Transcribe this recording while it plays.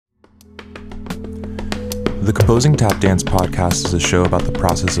The Composing Tap Dance podcast is a show about the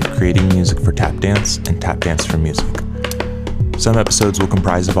process of creating music for tap dance and tap dance for music. Some episodes will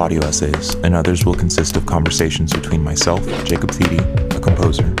comprise of audio essays, and others will consist of conversations between myself, Jacob Thede, a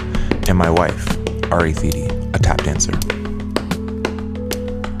composer, and my wife, Ari Thede, a tap dancer.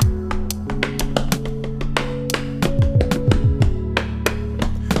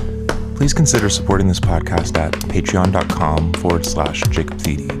 Please consider supporting this podcast at patreon.com/Jacob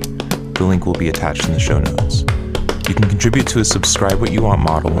Thede. The link will be attached in the show notes. You can contribute to a subscribe what you want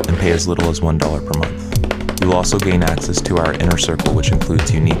model and pay as little as $1 per month. You will also gain access to our inner circle, which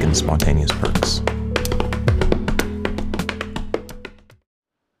includes unique and spontaneous perks.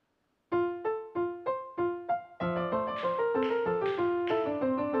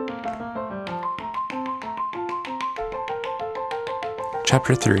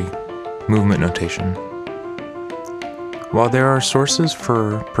 Chapter 3. Movement Notation. While there are sources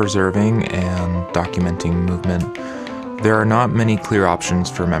for preserving and documenting movement, there are not many clear options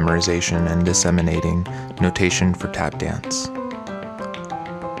for memorization and disseminating notation for tap dance.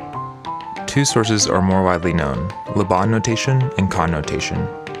 Two sources are more widely known: Laban notation and Kahn notation.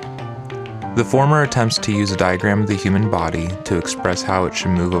 The former attempts to use a diagram of the human body to express how it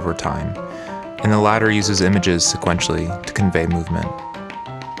should move over time, and the latter uses images sequentially to convey movement.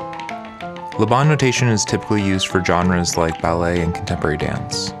 Laban notation is typically used for genres like ballet and contemporary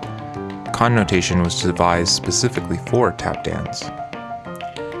dance. Kahn notation was devised specifically for tap dance.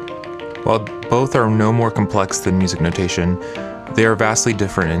 While both are no more complex than music notation, they are vastly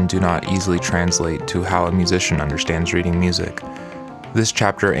different and do not easily translate to how a musician understands reading music. This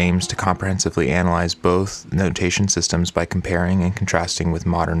chapter aims to comprehensively analyze both notation systems by comparing and contrasting with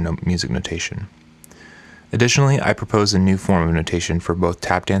modern music notation. Additionally, I propose a new form of notation for both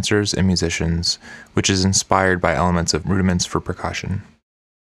tap dancers and musicians, which is inspired by elements of rudiments for percussion.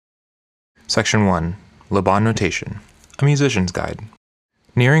 Section 1. Laban Notation, a musician's guide.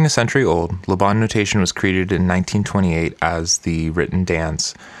 Nearing a century old, Laban notation was created in 1928 as the written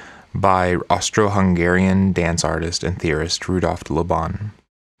dance by Austro-Hungarian dance artist and theorist Rudolf Laban.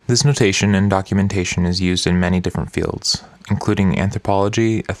 This notation and documentation is used in many different fields, including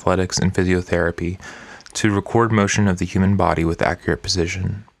anthropology, athletics, and physiotherapy, to record motion of the human body with accurate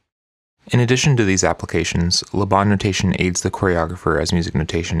precision. In addition to these applications, Laban notation aids the choreographer as music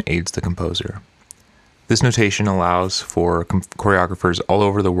notation aids the composer. This notation allows for choreographers all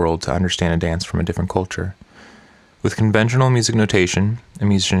over the world to understand a dance from a different culture. With conventional music notation, a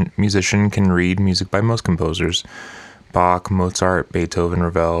musician can read music by most composers, Bach, Mozart, Beethoven,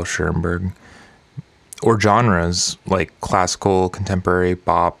 Ravel, Schoenberg, or genres like classical, contemporary,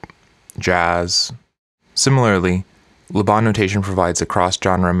 pop, jazz. Similarly, Laban notation provides a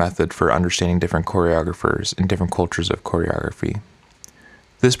cross-genre method for understanding different choreographers and different cultures of choreography.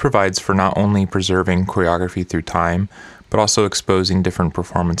 This provides for not only preserving choreography through time, but also exposing different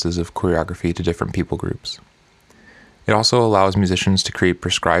performances of choreography to different people groups. It also allows musicians to create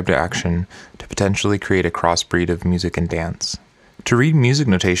prescribed action to potentially create a crossbreed of music and dance. To read music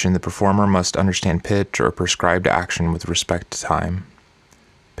notation, the performer must understand pitch or prescribed action with respect to time.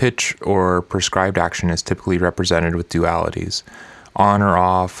 Pitch or prescribed action is typically represented with dualities: on or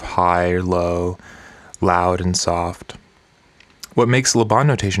off, high or low, loud and soft. What makes Laban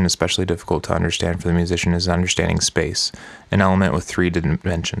notation especially difficult to understand for the musician is understanding space, an element with 3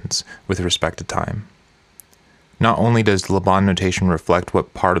 dimensions, with respect to time. Not only does Laban notation reflect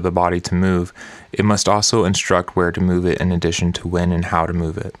what part of the body to move, it must also instruct where to move it in addition to when and how to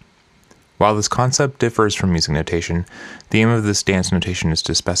move it. While this concept differs from music notation, the aim of this dance notation is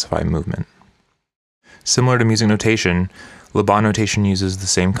to specify movement. Similar to music notation, Laban notation uses the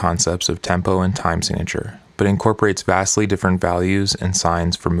same concepts of tempo and time signature, but incorporates vastly different values and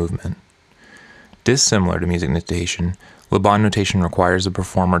signs for movement. Dissimilar to music notation, Laban notation requires the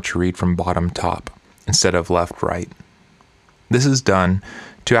performer to read from bottom top, instead of left-right. This is done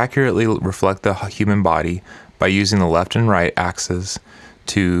to accurately reflect the human body by using the left and right axes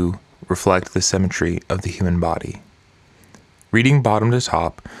to reflect the symmetry of the human body. Reading bottom to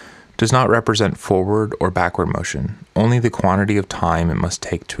top does not represent forward or backward motion, only the quantity of time it must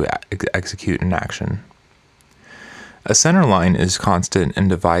take to execute an action. A center line is constant and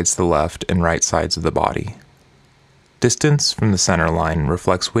divides the left and right sides of the body. Distance from the center line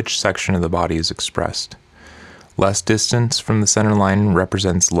reflects which section of the body is expressed. Less distance from the center line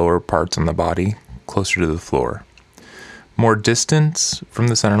represents lower parts on the body, closer to the floor. More distance from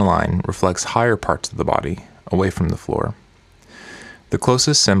the center line reflects higher parts of the body, away from the floor. The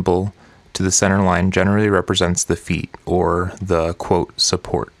closest symbol to the center line generally represents the feet, or the, quote,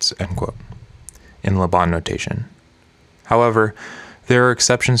 supports, end quote, in Laban notation. However, there are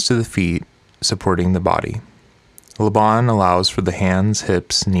exceptions to the feet supporting the body. Laban allows for the hands,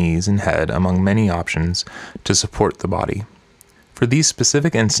 hips, knees, and head, among many options, to support the body. For these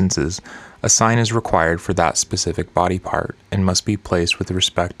specific instances, a sign is required for that specific body part and must be placed with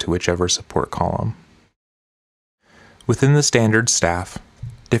respect to whichever support column. Within the standard staff,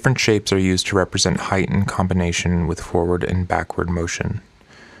 different shapes are used to represent height in combination with forward and backward motion.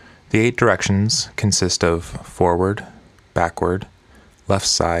 The 8 directions consist of forward, backward, left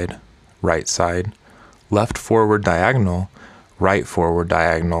side, left forward diagonal, right forward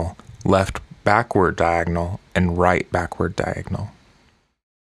diagonal, left backward diagonal, and right backward diagonal.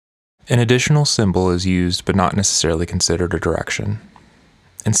 An additional symbol is used but not necessarily considered a direction.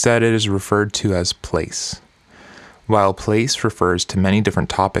 Instead, it is referred to as place. While place refers to many different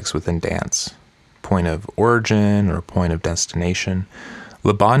topics within dance, point of origin or point of destination,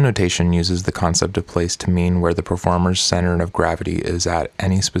 Laban notation uses the concept of place to mean where the performer's center of gravity is at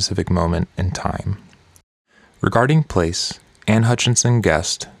any specific moment in time. Regarding place, Anne Hutchinson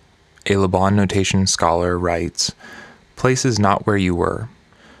Guest, a Laban notation scholar, writes, "Place is not where you were.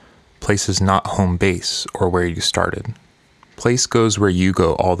 Place is not home base or where you started. Place goes where you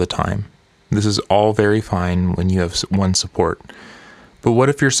go all the time. This is all very fine when you have one support. But what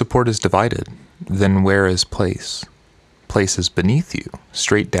if your support is divided? Then where is place? Place is beneath you,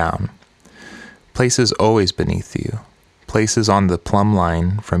 straight down. Place is always beneath you. Place is on the plumb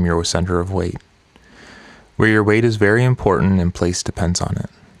line from your center of weight. Where your weight is very important and place depends on it.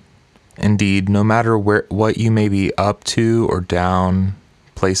 Indeed, no matter what you may be up to or down,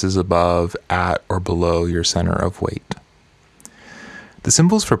 place is above, at, or below your center of weight." The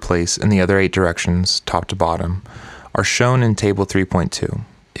symbols for place in the other 8 directions, top to bottom, are shown in Table 3.2.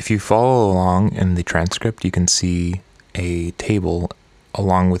 If you follow along in the transcript, you can see a table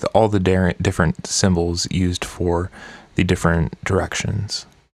along with all the different symbols used for the different directions.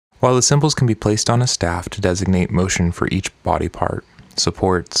 While the symbols can be placed on a staff to designate motion for each body part,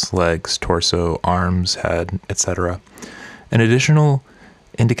 supports, legs, torso, arms, head, etc., an additional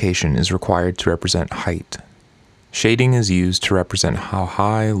indication is required to represent height. Shading is used to represent how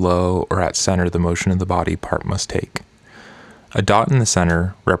high, low, or at center the motion of the body part must take. A dot in the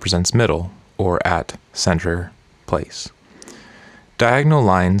center represents middle, or at center place. Diagonal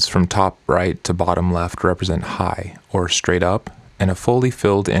lines from top right to bottom left represent high, or straight up, and a fully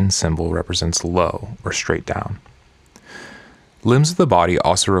filled in symbol represents low, or straight down. Limbs of the body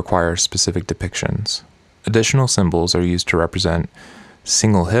also require specific depictions. Additional symbols are used to represent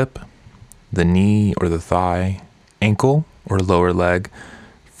single hip, the knee or the thigh, ankle or lower leg,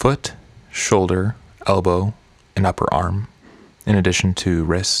 foot, shoulder, elbow, and upper arm, in addition to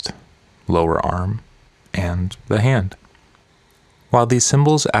wrist, lower arm, and the hand. While these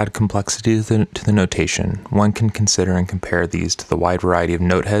symbols add complexity to the notation, one can consider and compare these to the wide variety of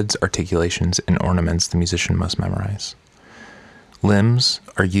note heads, articulations, and ornaments the musician must memorize. Limbs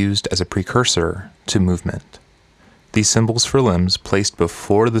are used as a precursor to movement. These symbols for limbs placed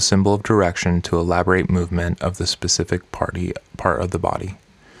before the symbol of direction to elaborate movement of the specific part of the body.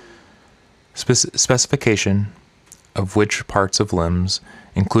 Specification of which parts of limbs,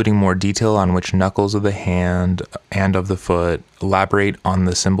 including more detail on which knuckles of the hand and of the foot, elaborate on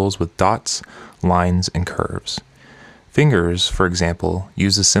the symbols with dots, lines, and curves. Fingers, for example,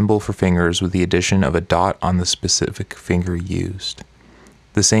 use a symbol for fingers with the addition of a dot on the specific finger used.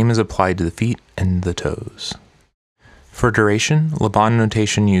 The same is applied to the feet and the toes. For duration, Laban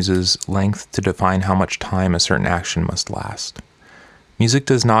notation uses length to define how much time a certain action must last. Music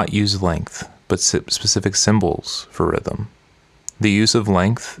does not use length, but specific symbols for rhythm. The use of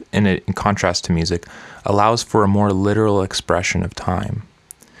length, in contrast to music, allows for a more literal expression of time.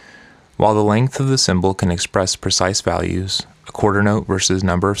 While the length of the symbol can express precise values, a quarter note versus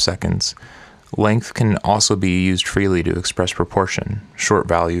number of seconds, length can also be used freely to express proportion, short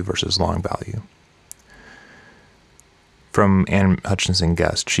value versus long value. From Anne Hutchinson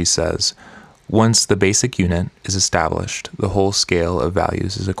Guest, she says, "Once the basic unit is established, the whole scale of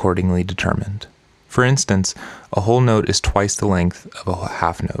values is accordingly determined. For instance, a whole note is twice the length of a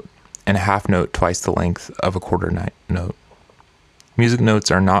half note, and a half note twice the length of a quarter note. Music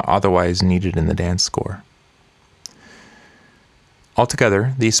notes are not otherwise needed in the dance score."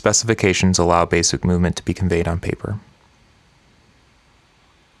 Altogether, these specifications allow basic movement to be conveyed on paper.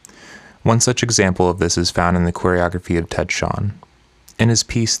 One such example of this is found in the choreography of Ted Shawn. In his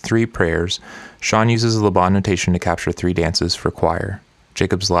piece 3 Prayers, Shawn uses Laban notation to capture 3 dances for choir: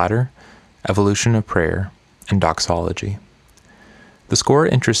 Jacob's Ladder, Evolution of Prayer, and Doxology. The score,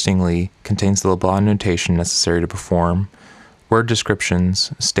 interestingly, contains the Laban notation necessary to perform, word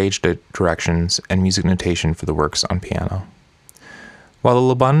descriptions, stage directions, and music notation for the works on piano. While the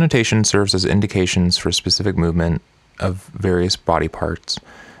Laban notation serves as indications for specific movement, of various body parts,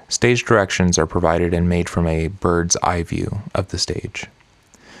 stage directions are provided and made from a bird's eye view of the stage.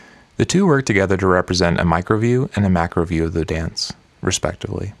 The two work together to represent a micro view and a macro view of the dance,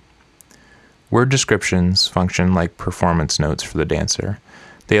 respectively. Word descriptions function like performance notes for the dancer.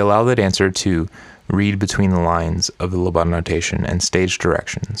 They allow the dancer to read between the lines of the Laban notation and stage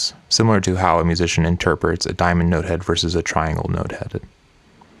directions, similar to how a musician interprets a diamond notehead versus a triangle notehead.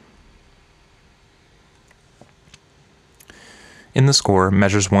 In the score,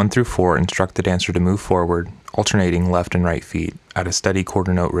 measures 1 through 4 instruct the dancer to move forward, alternating left and right feet, at a steady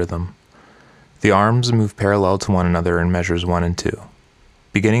quarter note rhythm. The arms move parallel to one another in measures 1 and 2.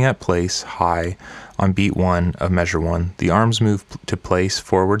 Beginning at place, high, on beat 1 of measure 1, the arms move to place,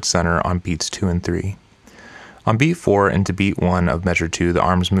 forward, center on beats 2 and 3. On beat 4 and to beat 1 of measure 2, the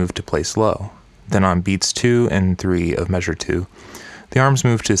arms move to place low. Then on beats 2 and 3 of measure 2, the arms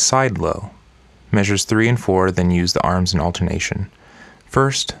move to side low. Measures 3 and 4 then use the arms in alternation.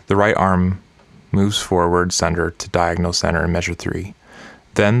 First, the right arm moves forward center to diagonal center in measure 3.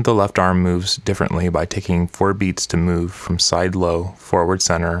 Then the left arm moves differently by taking 4 beats to move from side low, forward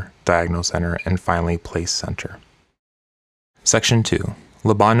center, diagonal center, and finally place center. Section 2.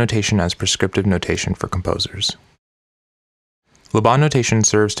 Laban notation as prescriptive notation for composers. Laban notation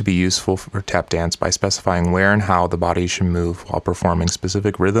serves to be useful for tap dance by specifying where and how the body should move while performing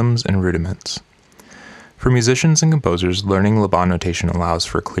specific rhythms and rudiments. For musicians and composers, learning Laban notation allows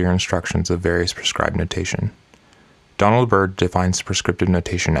for clear instructions of various prescribed notation. Donald Byrd defines prescriptive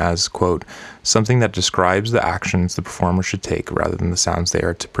notation as, quote, something that describes the actions the performer should take rather than the sounds they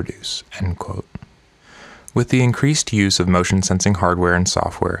are to produce, end quote. With the increased use of motion sensing hardware and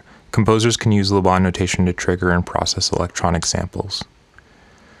software, composers can use Laban notation to trigger and process electronic samples.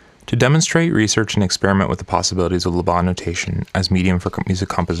 To demonstrate, research, and experiment with the possibilities of Laban notation as medium for music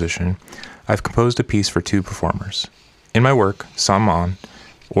composition, I've composed a piece for 2 performers. In my work, Sans Main,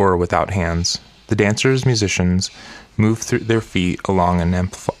 or Without Hands, the dancers, musicians, move through their feet along an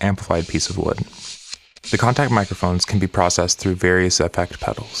amplified piece of wood. The contact microphones can be processed through various effect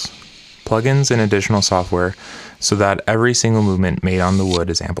pedals, plugins, and additional software so that every single movement made on the wood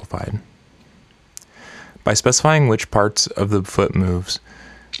is amplified. By specifying which parts of the foot moves,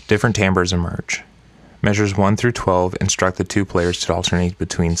 different timbres emerge. Measures 1 through 12 instruct the 2 players to alternate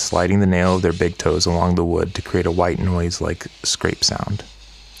between sliding the nail of their big toes along the wood to create a white noise-like scrape sound.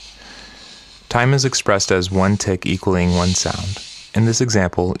 Time is expressed as 1 tick equaling 1 sound. In this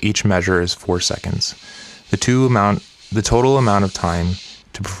example, each measure is 4 seconds. The total amount of time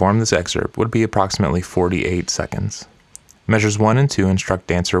to perform this excerpt would be approximately 48 seconds. Measures 1 and 2 instruct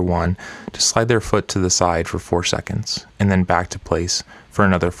dancer 1 to slide their foot to the side for 4 seconds, and then back to place for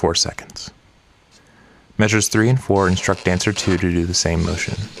another 4 seconds. Measures 3 and 4 instruct dancer 2 to do the same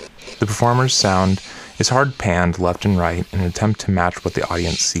motion. The performer's sound is hard panned left and right in an attempt to match what the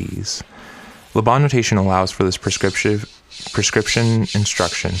audience sees. Laban notation allows for this prescription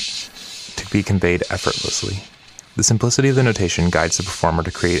instruction to be conveyed effortlessly. The simplicity of the notation guides the performer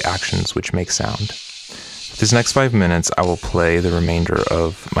to create actions which make sound. For these next 5 minutes, I will play the remainder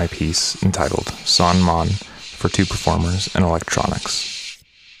of my piece entitled Sans Main for 2 performers and electronics.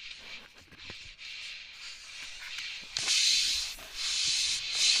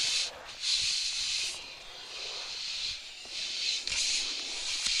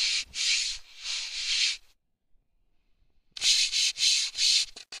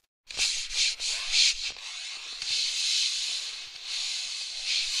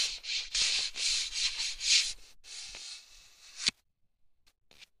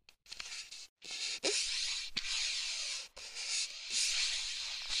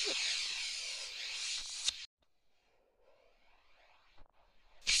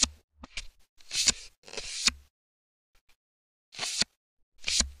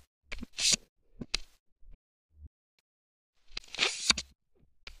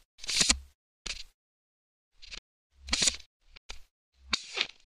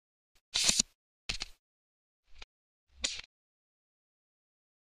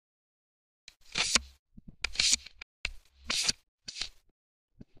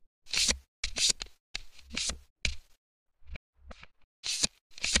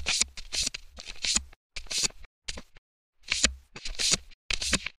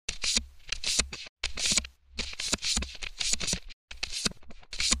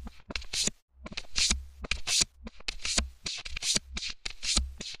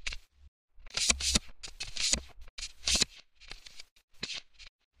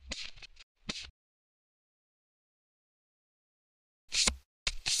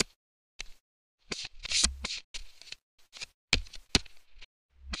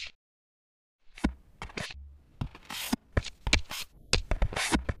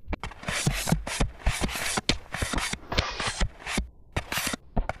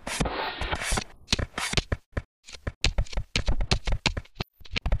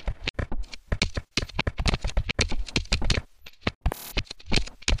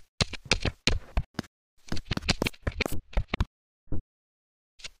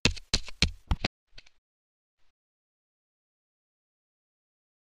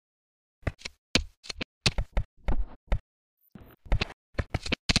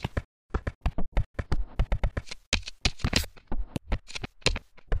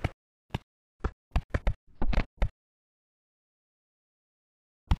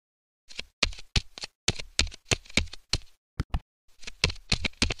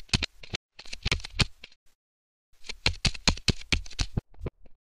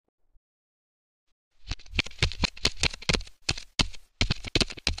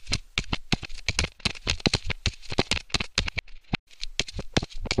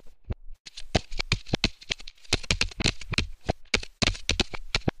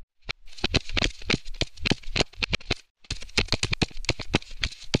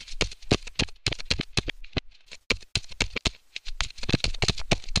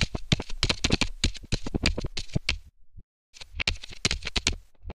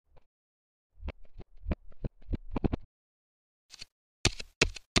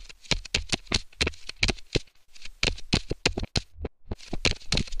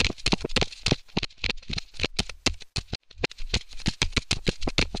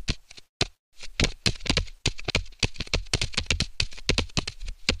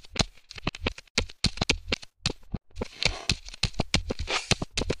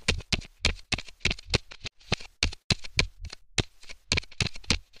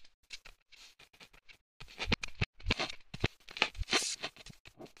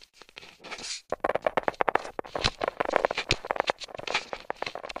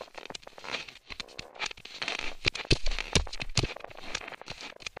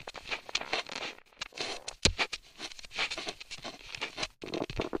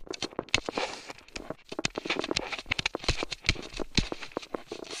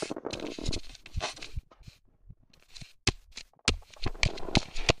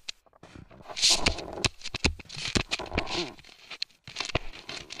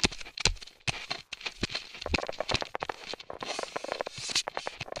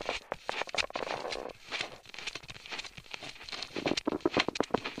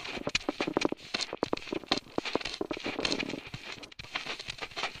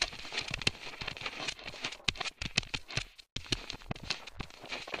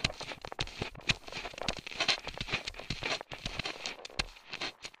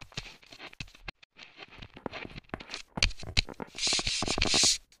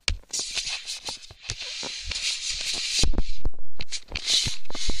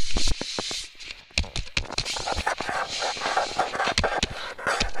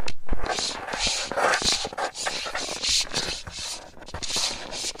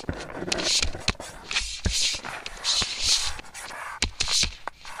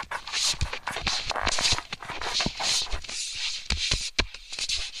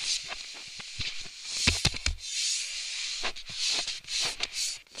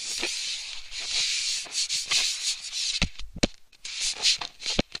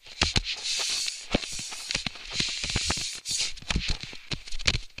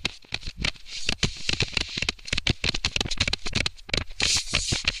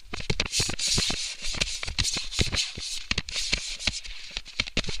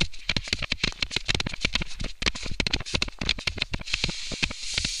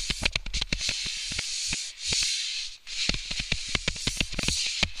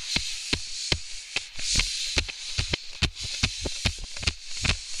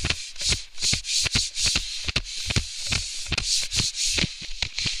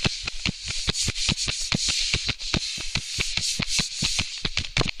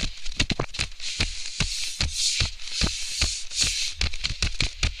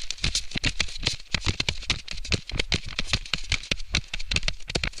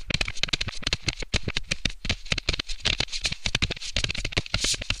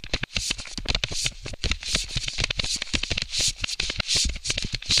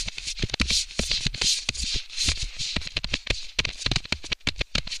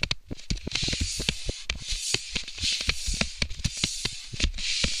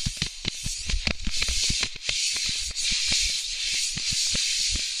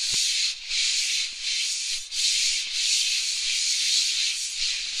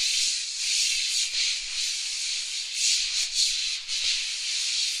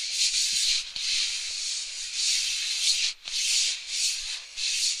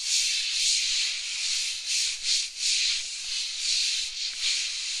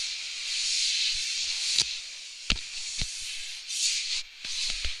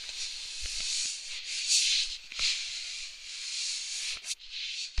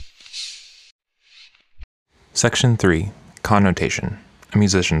 Section 3. Connotation, a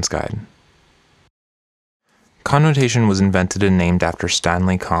musician's guide. Connotation was invented and named after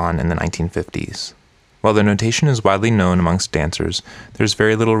Stanley Kahn in the 1950s. While the notation is widely known amongst dancers, there's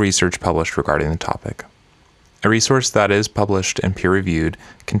very little research published regarding the topic. A resource that is published and peer-reviewed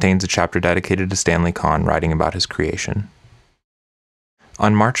contains a chapter dedicated to Stanley Kahn writing about his creation.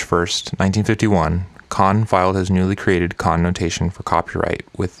 On March 1st, 1951, Kahn filed his newly created Kahn notation for copyright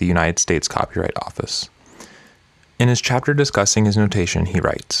with the United States Copyright Office. In his chapter discussing his notation, he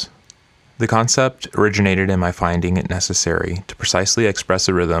writes, "The concept originated in my finding it necessary to precisely express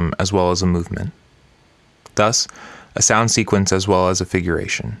a rhythm as well as a movement. Thus, a sound sequence as well as a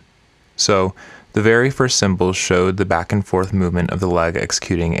figuration. So, the very first symbols showed the back and forth movement of the leg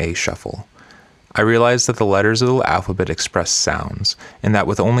executing a shuffle. I realized that the letters of the alphabet express sounds, and that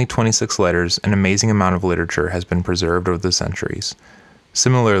with only 26 letters, an amazing amount of literature has been preserved over the centuries.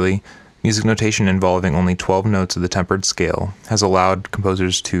 Similarly, music notation involving only 12 notes of the tempered scale has allowed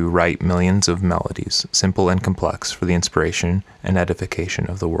composers to write millions of melodies, simple and complex, for the inspiration and edification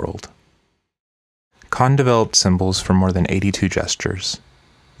of the world." Kahn developed symbols for more than 82 gestures.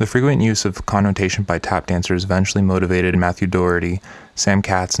 The frequent use of connotation by tap dancers eventually motivated Matthew Doherty, Sam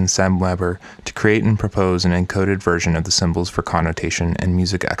Katz, and Sam Weber to create and propose an encoded version of the symbols for connotation in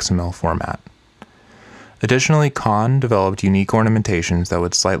Music XML format. Additionally, Kahn developed unique ornamentations that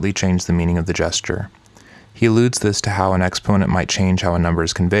would slightly change the meaning of the gesture. He alludes this to how an exponent might change how a number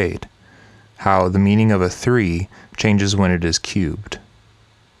is conveyed, how the meaning of a 3 changes when it is cubed.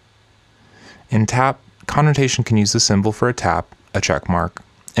 In tap, connotation can use the symbol for a tap, a check mark,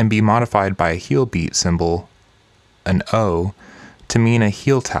 and be modified by a heel beat symbol, an O, to mean a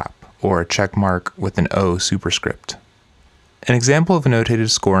heel tap, or a check mark with an O superscript. An example of a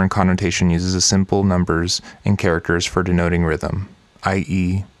notated score in connotation uses a simple numbers and characters for denoting rhythm,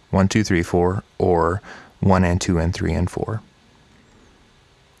 i.e. 1, 2, 3, 4, or 1 and 2 and 3 and 4.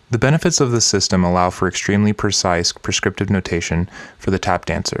 The benefits of this system allow for extremely precise prescriptive notation for the tap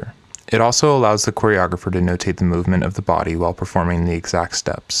dancer. It also allows the choreographer to notate the movement of the body while performing the exact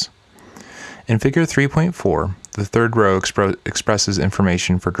steps. In Figure 3.4, the third row expresses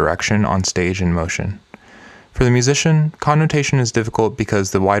information for direction on stage and motion. For the musician, connotation is difficult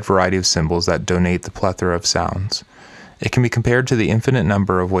because the wide variety of symbols that donate the plethora of sounds. It can be compared to the infinite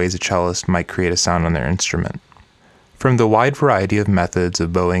number of ways a cellist might create a sound on their instrument. From the wide variety of methods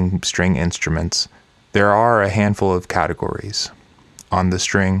of bowing string instruments, there are a handful of categories: on the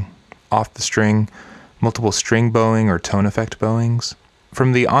string, off the string, multiple string bowing or tone effect bowings.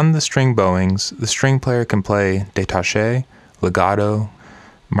 From the on the string bowings, the string player can play détaché, legato,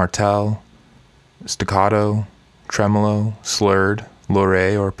 martel, staccato, tremolo, slurred,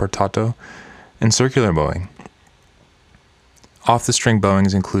 loré or portato, and circular bowing. Off the string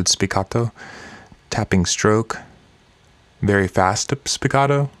bowings include spiccato, tapping stroke, very fast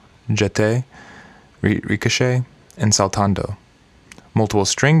spiccato, jeté, ricochet, and saltando. Multiple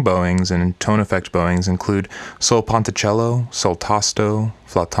string bowings and tone effect bowings include sol ponticello, sol tasto,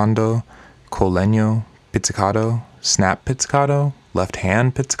 flautando, col legno, pizzicato, snap pizzicato, left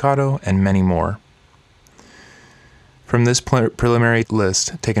hand pizzicato, and many more. From this preliminary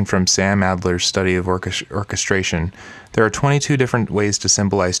list, taken from Sam Adler's study of orchestration, there are 22 different ways to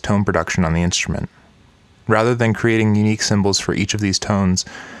symbolize tone production on the instrument. Rather than creating unique symbols for each of these tones,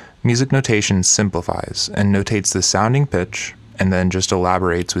 music notation simplifies and notates the sounding pitch, and then just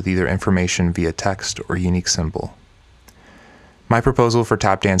elaborates with either information via text or unique symbol. My proposal for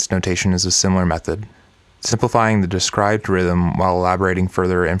tap dance notation is a similar method, simplifying the described rhythm while elaborating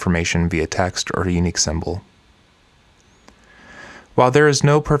further information via text or a unique symbol. While there is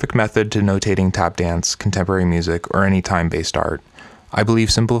no perfect method to notating tap dance, contemporary music, or any time-based art, I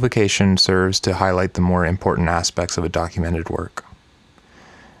believe simplification serves to highlight the more important aspects of a documented work.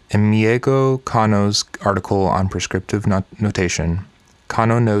 In Mieko Kano's article on prescriptive notation,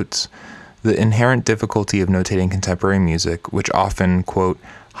 Kano notes the inherent difficulty of notating contemporary music, which often, quote,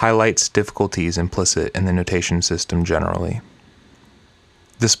 highlights difficulties implicit in the notation system generally.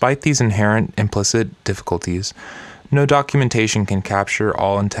 Despite these inherent implicit difficulties, no documentation can capture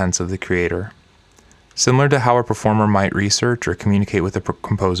all intents of the creator. Similar to how a performer might research or communicate with a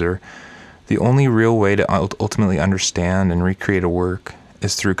composer, the only real way to ultimately understand and recreate a work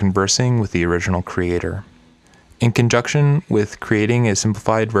is through conversing with the original creator. In conjunction with creating a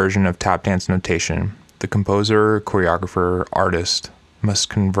simplified version of tap dance notation, the composer, choreographer, artist must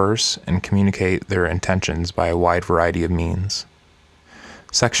converse and communicate their intentions by a wide variety of means.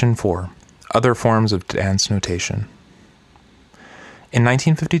 Section 4. Other forms of dance notation. In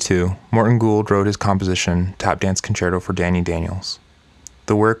 1952, Morton Gould wrote his composition, Tap Dance Concerto for Danny Daniels.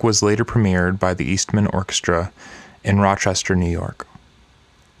 The work was later premiered by the Eastman Orchestra in Rochester, New York.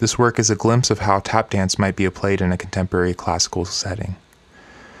 This work is a glimpse of how tap dance might be played in a contemporary classical setting.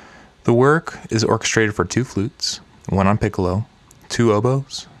 The work is orchestrated for 2 flutes, 1 on piccolo, 2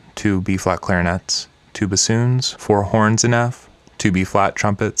 oboes, 2 B-flat clarinets, 2 bassoons, 4 horns in F, 2 B-flat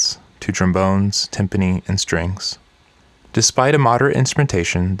trumpets, 2 trombones, timpani, and strings. Despite a moderate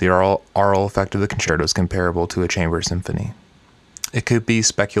instrumentation, the aural effect of the concerto is comparable to a chamber symphony. It could be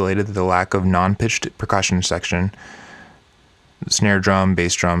speculated that the lack of non-pitched percussion section, snare drum,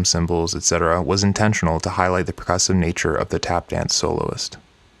 bass drum, cymbals, etc., was intentional to highlight the percussive nature of the tap dance soloist.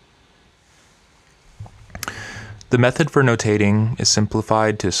 The method for notating is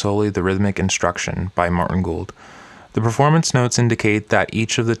simplified to solely the rhythmic instruction by Martin Gould. The performance notes indicate that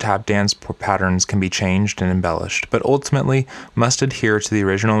each of the tap dance patterns can be changed and embellished, but ultimately must adhere to the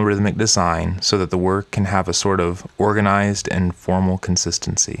original rhythmic design so that the work can have a sort of organized and formal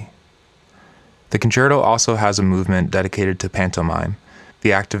consistency. The concerto also has a movement dedicated to pantomime,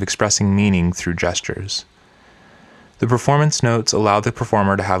 the act of expressing meaning through gestures. The performance notes allow the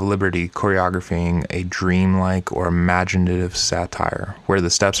performer to have liberty choreographing a dreamlike or imaginative satire, where the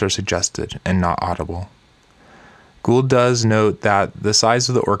steps are suggested and not audible. Gould does note that the size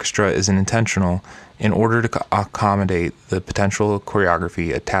of the orchestra is intentional in order to accommodate the potential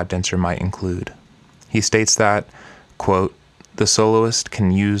choreography a tap dancer might include. He states that, quote, "The soloist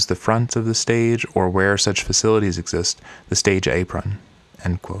can use the front of the stage or where such facilities exist, the stage apron,"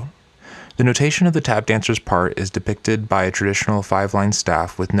 end quote. The notation of the tap dancer's part is depicted by a traditional 5-line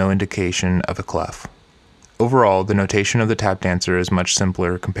staff with no indication of a clef. Overall, the notation of the tap dancer is much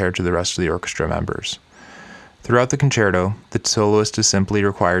simpler compared to the rest of the orchestra members. Throughout the concerto, the soloist is simply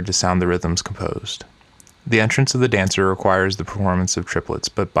required to sound the rhythms composed. The entrance of the dancer requires the performance of triplets,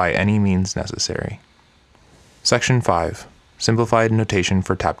 but by any means necessary. Section 5. Simplified notation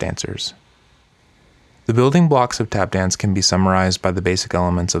for tap dancers. The building blocks of tap dance can be summarized by the basic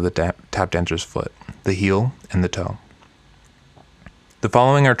elements of the tap dancer's foot, the heel and the toe. The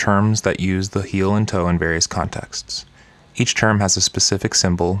following are terms that use the heel and toe in various contexts. Each term has a specific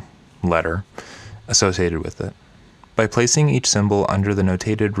symbol, letter, associated with it. By placing each symbol under the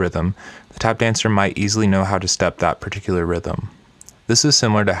notated rhythm, the tap dancer might easily know how to step that particular rhythm. This is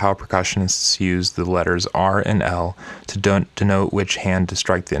similar to how percussionists use the letters R and L to denote which hand to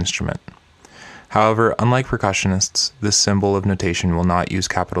strike the instrument. However, unlike percussionists, this symbol of notation will not use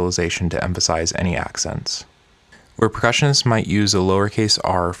capitalization to emphasize any accents. Where percussionists might use a lowercase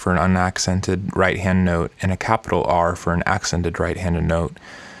r for an unaccented right-hand note and a capital R for an accented right-handed note,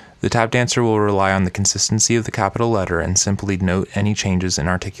 the tap dancer will rely on the consistency of the capital letter and simply note any changes in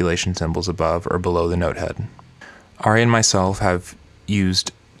articulation symbols above or below the note head. Ari and myself have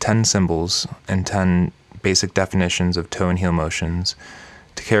used 10 symbols and 10 basic definitions of toe and heel motions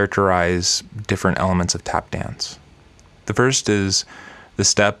to characterize different elements of tap dance. The first is the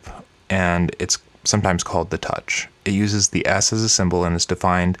step, and it's sometimes called the touch. It uses the S as a symbol and is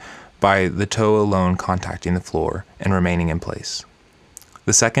defined by the toe alone contacting the floor and remaining in place.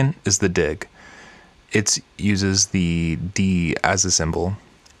 The second is the dig. It uses the D as a symbol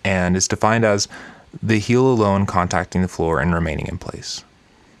and is defined as the heel alone contacting the floor and remaining in place.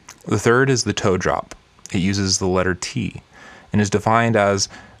 The third is the toe drop. It uses the letter T and is defined as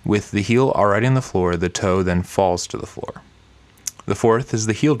with the heel already on the floor, the toe then falls to the floor. The fourth is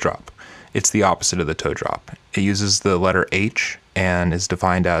the heel drop. It's the opposite of the toe drop. It uses the letter H and is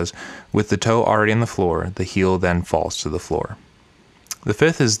defined as with the toe already on the floor, the heel then falls to the floor. The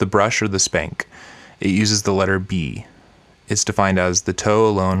fifth is the brush or the spank. It uses the letter B. It's defined as the toe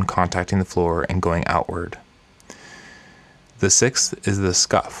alone contacting the floor and going outward. The sixth is the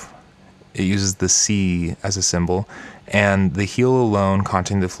scuff. It uses the C as a symbol, and the heel alone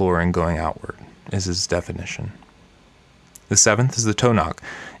contacting the floor and going outward is its definition. The seventh is the toe knock.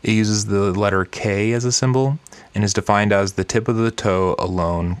 It uses the letter K as a symbol and is defined as the tip of the toe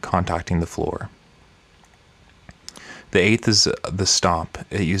alone contacting the floor. The eighth is the stomp.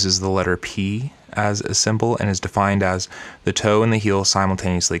 It uses the letter P as a symbol and is defined as the toe and the heel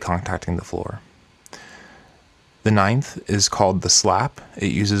simultaneously contacting the floor. The ninth is called the slap.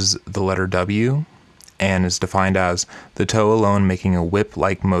 It uses the letter W and is defined as the toe alone making a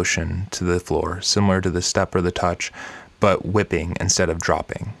whip-like motion to the floor, similar to the step or the touch, but whipping instead of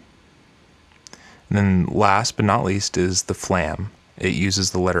dropping. And then last but not least is the flam. It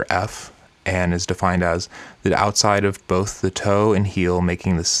uses the letter F and is defined as the outside of both the toe and heel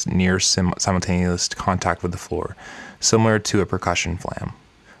making this near simultaneous contact with the floor, similar to a percussion flam.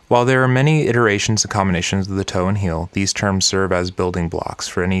 While there are many iterations and combinations of the toe and heel, these terms serve as building blocks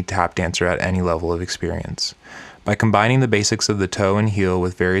for any tap dancer at any level of experience. By combining the basics of the toe and heel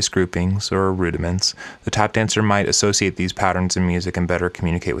with various groupings or rudiments, the tap dancer might associate these patterns in music and better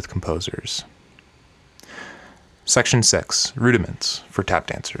communicate with composers. Section 6. Rudiments for tap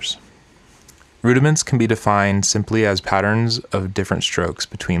dancers. Rudiments can be defined simply as patterns of different strokes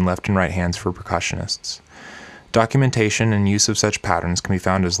between left and right hands for percussionists. Documentation and use of such patterns can be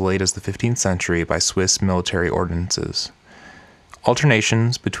found as late as the 15th century by Swiss military ordinances.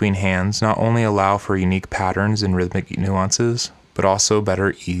 Alternations between hands not only allow for unique patterns and rhythmic nuances, but also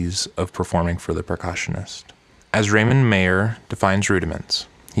better ease of performing for the percussionist. As Raymond Mayer defines rudiments,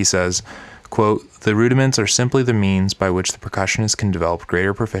 he says, quote, "The rudiments are simply the means by which the percussionist can develop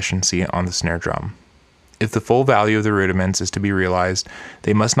greater proficiency on the snare drum. If the full value of the rudiments is to be realized,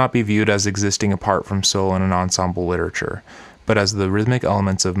 they must not be viewed as existing apart from solo and ensemble literature, but as the rhythmic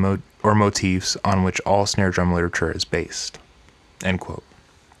elements of motifs on which all snare drum literature is based." End quote.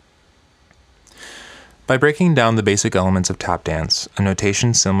 By breaking down the basic elements of tap dance, a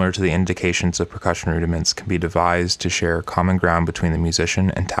notation similar to the indications of percussion rudiments can be devised to share common ground between the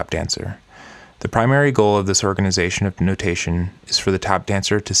musician and tap dancer. The primary goal of this organization of notation is for the tap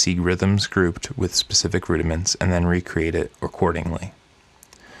dancer to see rhythms grouped with specific rudiments and then recreate it accordingly.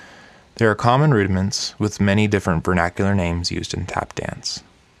 There are common rudiments with many different vernacular names used in tap dance.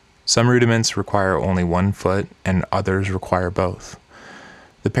 Some rudiments require only one foot and others require both.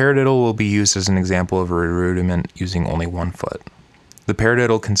 The paradiddle will be used as an example of a rudiment using only one foot. The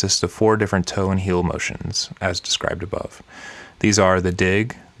paradiddle consists of 4 different toe and heel motions, as described above. These are the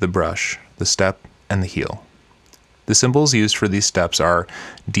dig, the brush, the step, and the heel. The symbols used for these steps are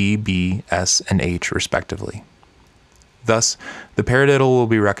D, B, S, and H respectively. Thus, the paradiddle will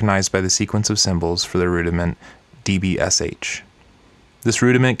be recognized by the sequence of symbols for the rudiment DBSH. This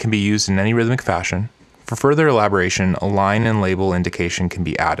rudiment can be used in any rhythmic fashion. For further elaboration, a line and label indication can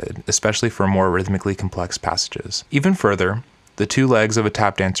be added, especially for more rhythmically complex passages. Even further, the 2 legs of a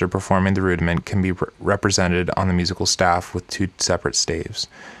tap dancer performing the rudiment can be represented on the musical staff with 2 separate staves,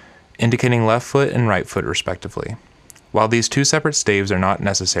 indicating left foot and right foot respectively. While these 2 separate staves are not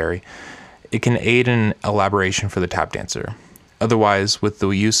necessary, it can aid in elaboration for the tap dancer. Otherwise, with the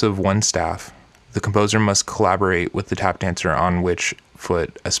use of one staff, the composer must collaborate with the tap dancer on which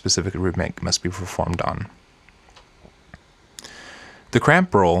foot a specific rudiment must be performed on. The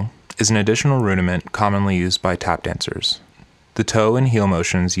cramp roll is an additional rudiment commonly used by tap dancers. The toe and heel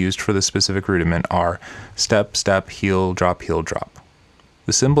motions used for the specific rudiment are step, step, heel, drop, heel, drop.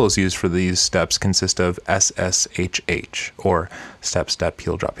 The symbols used for these steps consist of SSHH, or step, step,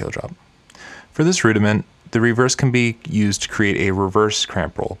 heel, drop, heel, drop. For this rudiment, the reverse can be used to create a reverse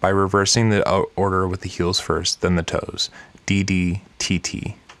cramp roll by reversing the order with the heels first, then the toes, DD,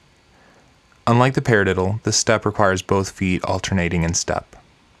 TT. Unlike the paradiddle, this step requires both feet alternating in step.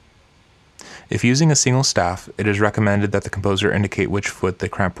 If using a single staff, it is recommended that the composer indicate which foot the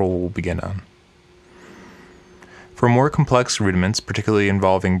cramp roll will begin on. For more complex rudiments, particularly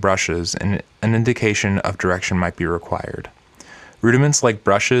involving brushes, an indication of direction might be required. Rudiments like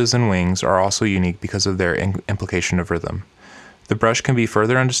brushes and wings are also unique because of their implication of rhythm. The brush can be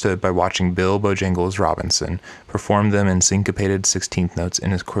further understood by watching Bill Bojangles Robinson perform them in syncopated 16th notes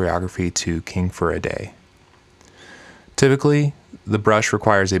in his choreography to King for a Day. Typically, the brush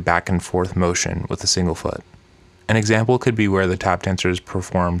requires a back and forth motion with a single foot. An example could be where the tap dancer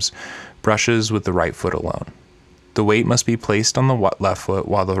performs brushes with the right foot alone. The weight must be placed on the left foot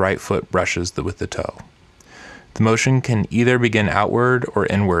while the right foot brushes with the toe. The motion can either begin outward or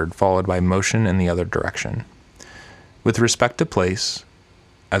inward, followed by motion in the other direction. With respect to place,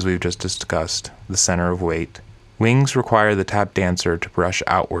 as we've just discussed, the center of weight, wings require the tap dancer to brush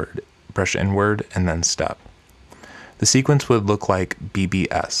outward, brush inward, and then step. The sequence would look like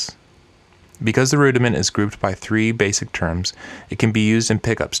BBS. Because the rudiment is grouped by 3 basic terms, it can be used in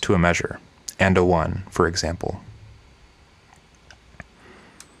pickups to a measure, and a 1, for example.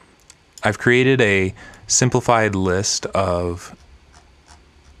 I've created a simplified list of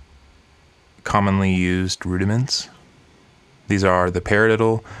commonly used rudiments. These are the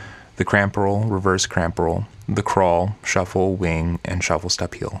paradiddle, the cramp roll, reverse cramp roll, the crawl, shuffle, wing, and shuffle,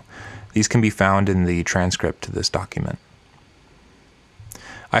 step, heel. These can be found in the transcript to this document.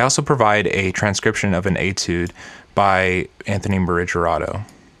 I also provide a transcription of an etude by Anthony Marigerato.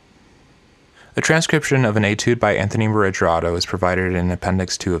 A transcription of an etude by Anthony Marigerato is provided in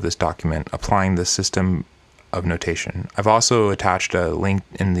Appendix 2 of this document, applying the system of notation. I've also attached a link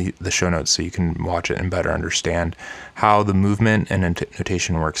in the show notes so you can watch it and better understand how the movement and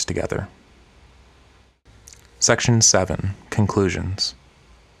notation works together. Section 7. Conclusions.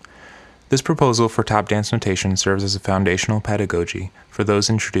 This proposal for tap dance notation serves as a foundational pedagogy for those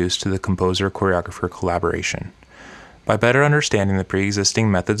introduced to the composer-choreographer collaboration. By better understanding the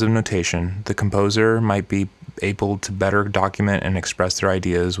pre-existing methods of notation, the composer might be able to better document and express their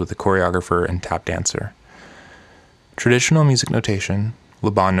ideas with the choreographer and tap dancer. Traditional music notation,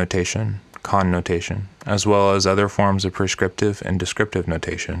 Laban notation, Kahn notation, as well as other forms of prescriptive and descriptive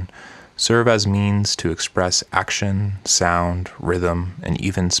notation, serve as means to express action, sound, rhythm, and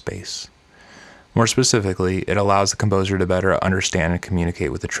even space. More specifically, it allows the composer to better understand and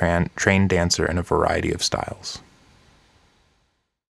communicate with the trained dancer in a variety of styles.